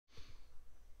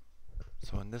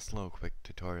So in this little quick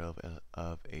tutorial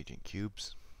of Agent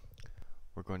Cubes,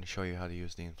 we're going to show you how to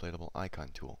use the Inflatable Icon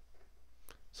tool.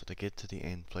 So to get to the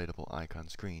Inflatable Icon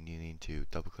screen, you need to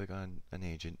double click on an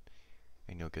agent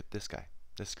and you'll get this guy,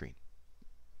 this screen.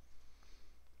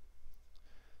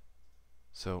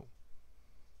 So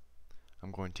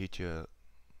I'm going to teach you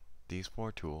these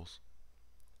 4 tools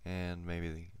and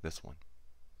maybe this one.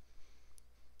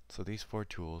 So these 4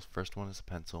 tools, first one is a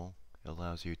pencil. It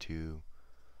allows you to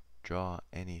draw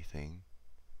anything,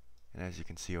 and as you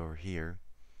can see over here,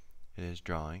 it is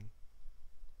drawing.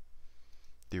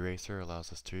 The eraser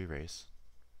allows us to erase.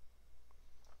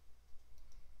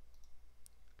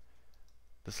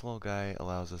 This little guy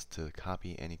allows us to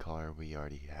copy any color we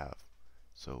already have.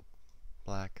 So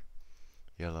black,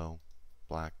 yellow,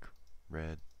 black,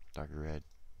 red, darker red,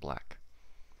 black.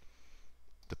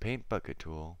 The paint bucket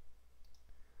tool,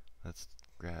 let's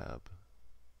grab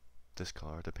this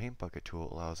color. The paint bucket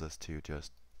tool allows us to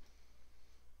just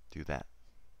do that.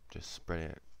 Just spread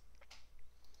it.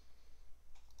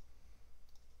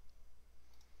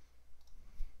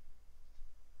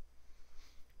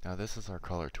 Now this is our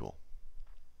color tool.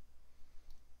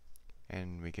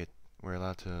 And we're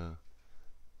allowed to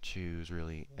choose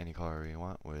really any color we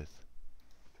want with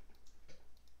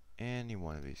any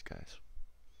one of these guys.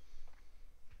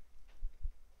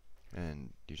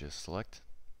 And you just select,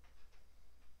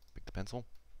 pick the pencil,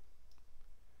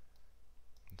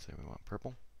 and say we want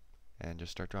purple, and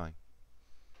just start drawing.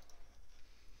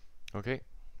 Okay,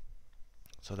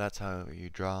 so that's how you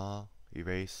draw,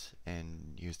 erase,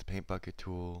 and use the paint bucket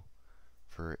tool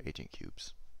for Agent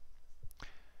Cubes.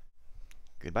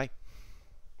 Goodbye.